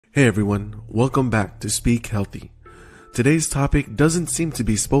Hey everyone, welcome back to Speak Healthy. Today's topic doesn't seem to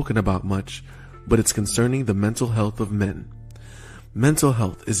be spoken about much, but it's concerning the mental health of men. Mental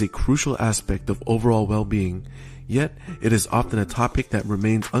health is a crucial aspect of overall well-being, yet it is often a topic that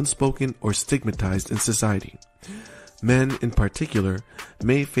remains unspoken or stigmatized in society. Men, in particular,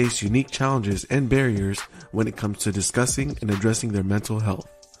 may face unique challenges and barriers when it comes to discussing and addressing their mental health.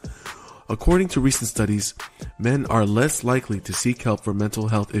 According to recent studies, men are less likely to seek help for mental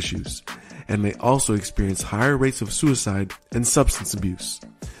health issues and may also experience higher rates of suicide and substance abuse.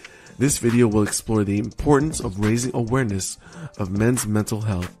 This video will explore the importance of raising awareness of men's mental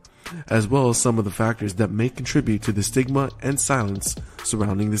health, as well as some of the factors that may contribute to the stigma and silence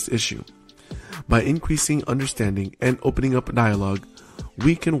surrounding this issue. By increasing understanding and opening up dialogue,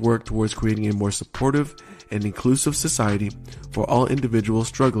 we can work towards creating a more supportive and inclusive society for all individuals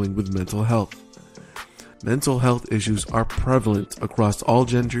struggling with mental health. Mental health issues are prevalent across all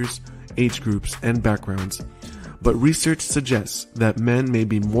genders, age groups, and backgrounds, but research suggests that men may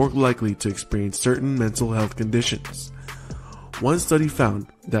be more likely to experience certain mental health conditions. One study found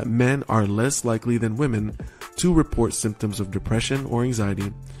that men are less likely than women to report symptoms of depression or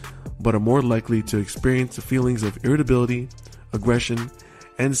anxiety, but are more likely to experience feelings of irritability, aggression,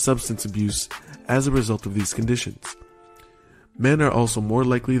 and substance abuse as a result of these conditions. Men are also more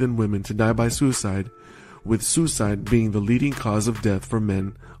likely than women to die by suicide, with suicide being the leading cause of death for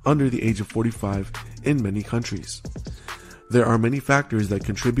men under the age of 45 in many countries. There are many factors that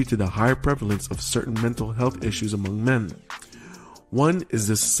contribute to the higher prevalence of certain mental health issues among men. One is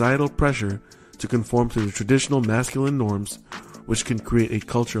the societal pressure to conform to the traditional masculine norms, which can create a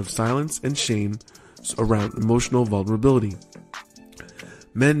culture of silence and shame around emotional vulnerability.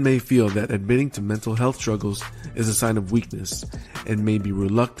 Men may feel that admitting to mental health struggles is a sign of weakness and may be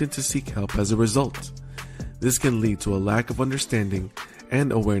reluctant to seek help as a result. This can lead to a lack of understanding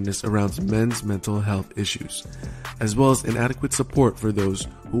and awareness around men's mental health issues, as well as inadequate support for those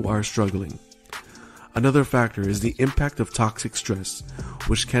who are struggling. Another factor is the impact of toxic stress,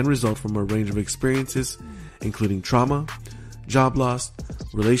 which can result from a range of experiences, including trauma, job loss,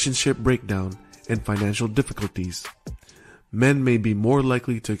 relationship breakdown, and financial difficulties. Men may be more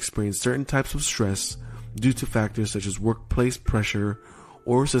likely to experience certain types of stress due to factors such as workplace pressure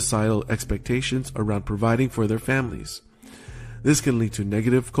or societal expectations around providing for their families. This can lead to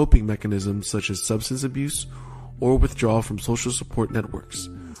negative coping mechanisms such as substance abuse or withdrawal from social support networks,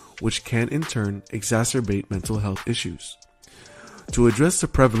 which can in turn exacerbate mental health issues. To address the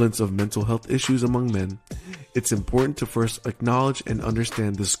prevalence of mental health issues among men, it's important to first acknowledge and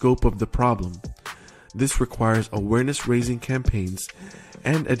understand the scope of the problem. This requires awareness-raising campaigns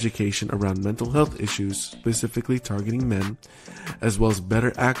and education around mental health issues specifically targeting men, as well as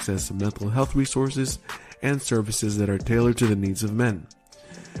better access to mental health resources and services that are tailored to the needs of men.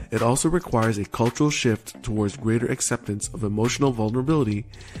 It also requires a cultural shift towards greater acceptance of emotional vulnerability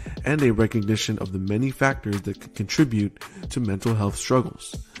and a recognition of the many factors that can contribute to mental health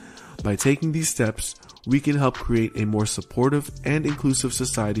struggles. By taking these steps, we can help create a more supportive and inclusive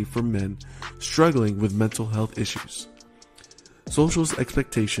society for men struggling with mental health issues. Social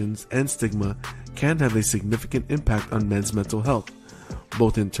expectations and stigma can have a significant impact on men's mental health,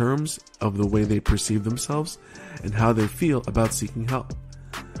 both in terms of the way they perceive themselves and how they feel about seeking help.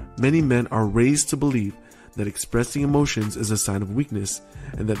 Many men are raised to believe that expressing emotions is a sign of weakness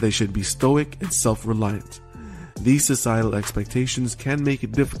and that they should be stoic and self-reliant. These societal expectations can make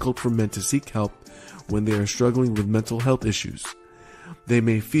it difficult for men to seek help when they are struggling with mental health issues. They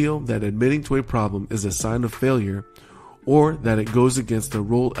may feel that admitting to a problem is a sign of failure or that it goes against their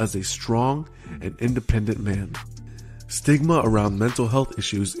role as a strong and independent man. Stigma around mental health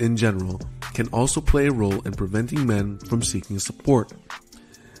issues in general can also play a role in preventing men from seeking support.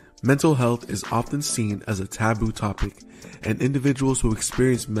 Mental health is often seen as a taboo topic, and individuals who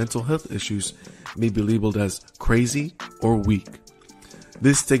experience mental health issues may be labeled as crazy or weak.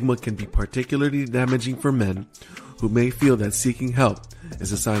 This stigma can be particularly damaging for men who may feel that seeking help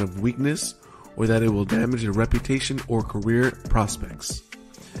is a sign of weakness or that it will damage their reputation or career prospects.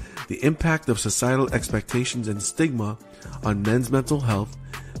 The impact of societal expectations and stigma on men's mental health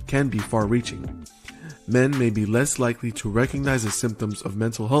can be far-reaching. Men may be less likely to recognize the symptoms of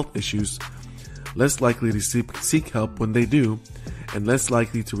mental health issues, less likely to seek help when they do, and less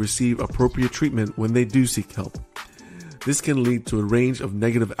likely to receive appropriate treatment when they do seek help. This can lead to a range of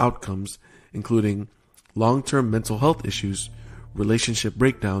negative outcomes, including long-term mental health issues, relationship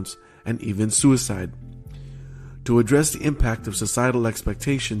breakdowns, and even suicide. To address the impact of societal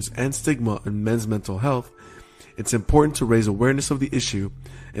expectations and stigma on men's mental health, it's important to raise awareness of the issue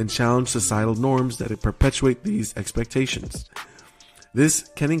and challenge societal norms that perpetuate these expectations. This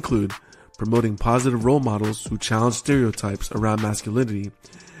can include promoting positive role models who challenge stereotypes around masculinity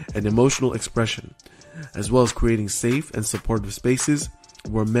and emotional expression, as well as creating safe and supportive spaces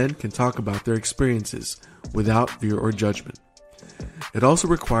where men can talk about their experiences without fear or judgment. It also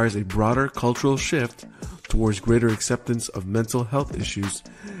requires a broader cultural shift towards greater acceptance of mental health issues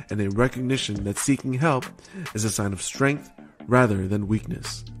and a recognition that seeking help is a sign of strength rather than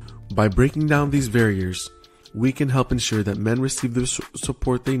weakness. By breaking down these barriers, we can help ensure that men receive the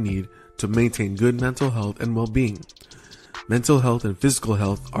support they need to maintain good mental health and well-being. Mental health and physical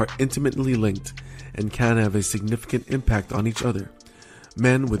health are intimately linked and can have a significant impact on each other.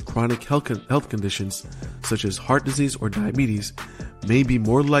 Men with chronic health conditions, such as heart disease or diabetes, may be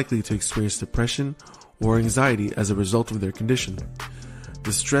more likely to experience depression or anxiety as a result of their condition.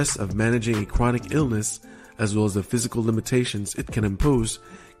 The stress of managing a chronic illness, as well as the physical limitations it can impose,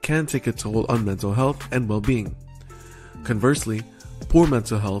 can take a toll on mental health and well-being. Conversely, poor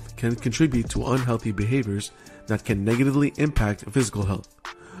mental health can contribute to unhealthy behaviors that can negatively impact physical health.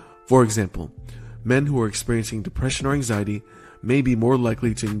 For example, men who are experiencing depression or anxiety may be more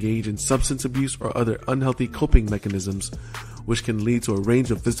likely to engage in substance abuse or other unhealthy coping mechanisms, which can lead to a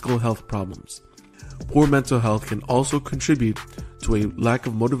range of physical health problems. Poor mental health can also contribute to a lack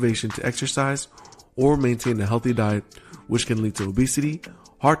of motivation to exercise or maintain a healthy diet, which can lead to obesity,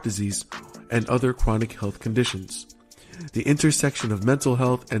 heart disease, and other chronic health conditions. The intersection of mental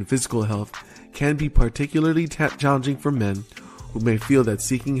health and physical health can be particularly challenging for men who may feel that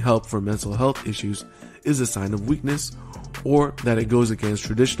seeking help for mental health issues is a sign of weakness or that it goes against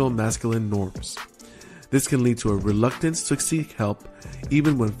traditional masculine norms. This can lead to a reluctance to seek help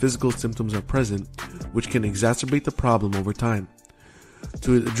even when physical symptoms are present, which can exacerbate the problem over time.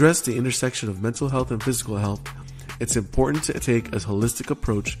 To address the intersection of mental health and physical health, it's important to take a holistic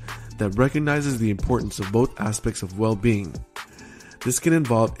approach that recognizes the importance of both aspects of well-being. This can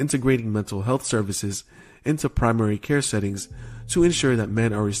involve integrating mental health services into primary care settings to ensure that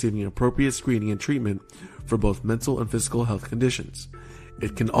men are receiving appropriate screening and treatment for both mental and physical health conditions.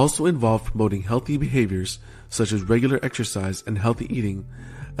 It can also involve promoting healthy behaviors such as regular exercise and healthy eating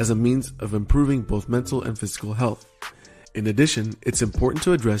as a means of improving both mental and physical health. In addition, it's important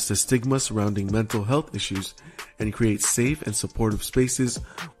to address the stigma surrounding mental health issues and create safe and supportive spaces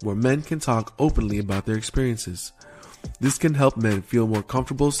where men can talk openly about their experiences. This can help men feel more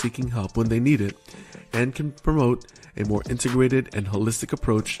comfortable seeking help when they need it and can promote a more integrated and holistic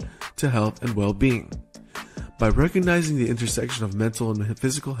approach to health and well-being. By recognizing the intersection of mental and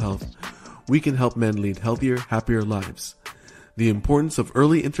physical health, we can help men lead healthier, happier lives. The importance of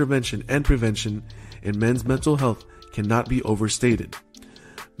early intervention and prevention in men's mental health cannot be overstated.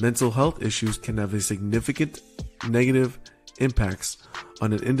 Mental health issues can have a significant negative impacts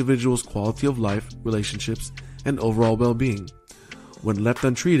on an individual's quality of life, relationships, and overall well-being. When left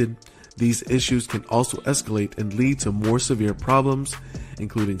untreated, these issues can also escalate and lead to more severe problems,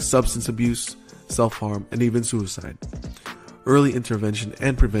 including substance abuse, self-harm, and even suicide. Early intervention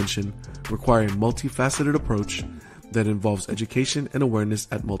and prevention require a multifaceted approach that involves education and awareness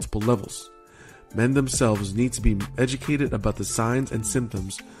at multiple levels. Men themselves need to be educated about the signs and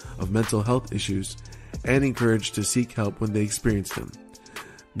symptoms of mental health issues and encouraged to seek help when they experience them.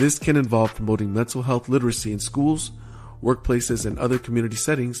 This can involve promoting mental health literacy in schools, workplaces, and other community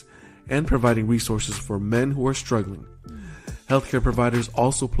settings, and providing resources for men who are struggling. Healthcare providers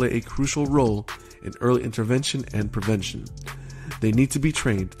also play a crucial role in early intervention and prevention. They need to be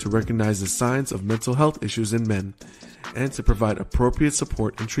trained to recognize the signs of mental health issues in men and to provide appropriate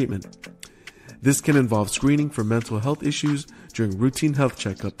support and treatment. This can involve screening for mental health issues during routine health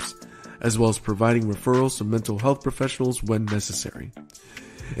checkups, as well as providing referrals to mental health professionals when necessary.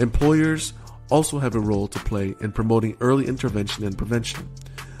 Employers also have a role to play in promoting early intervention and prevention.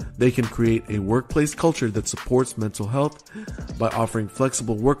 They can create a workplace culture that supports mental health by offering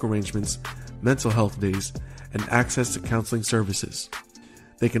flexible work arrangements, mental health days, and access to counseling services.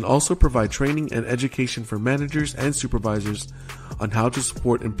 They can also provide training and education for managers and supervisors on how to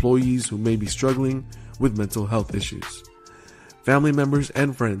support employees who may be struggling with mental health issues. Family members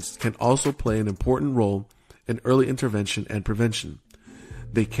and friends can also play an important role in early intervention and prevention.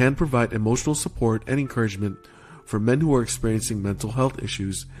 They can provide emotional support and encouragement for men who are experiencing mental health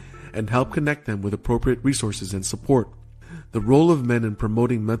issues and help connect them with appropriate resources and support. The role of men in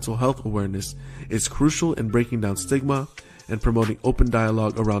promoting mental health awareness is crucial in breaking down stigma and promoting open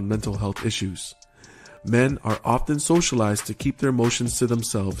dialogue around mental health issues. Men are often socialized to keep their emotions to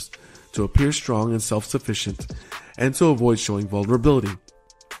themselves, to appear strong and self-sufficient, and to avoid showing vulnerability.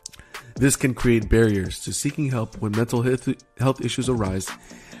 This can create barriers to seeking help when mental health issues arise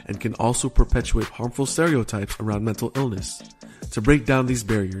and can also perpetuate harmful stereotypes around mental illness. To break down these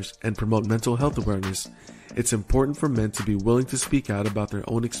barriers and promote mental health awareness, it's important for men to be willing to speak out about their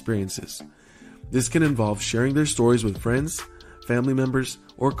own experiences. This can involve sharing their stories with friends, family members,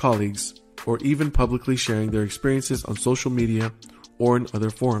 or colleagues, or even publicly sharing their experiences on social media or in other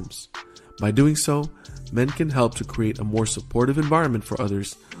forums. By doing so, men can help to create a more supportive environment for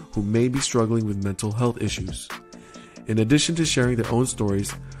others who may be struggling with mental health issues. In addition to sharing their own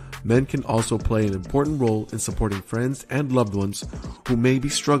stories, men can also play an important role in supporting friends and loved ones who may be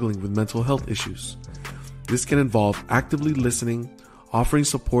struggling with mental health issues. This can involve actively listening, offering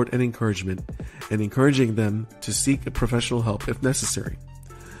support and encouragement, and encouraging them to seek professional help if necessary.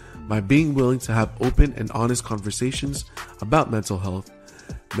 By being willing to have open and honest conversations about mental health,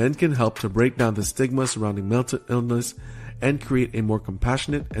 men can help to break down the stigma surrounding mental illness and create a more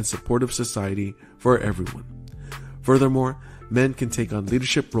compassionate and supportive society for everyone. Furthermore, men can take on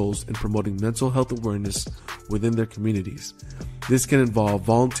leadership roles in promoting mental health awareness within their communities. This can involve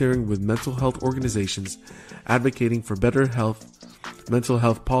volunteering with mental health organizations, advocating for better mental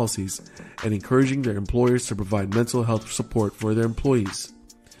health policies, and encouraging their employers to provide mental health support for their employees.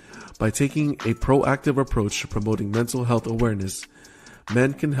 By taking a proactive approach to promoting mental health awareness,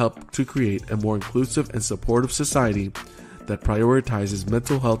 men can help to create a more inclusive and supportive society that prioritizes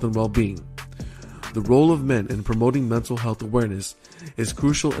mental health and well-being. The role of men in promoting mental health awareness is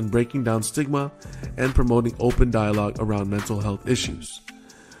crucial in breaking down stigma and promoting open dialogue around mental health issues.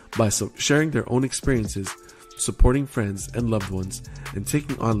 By sharing their own experiences, supporting friends and loved ones, and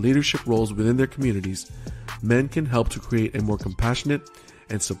taking on leadership roles within their communities, men can help to create a more compassionate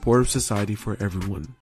and supportive society for everyone.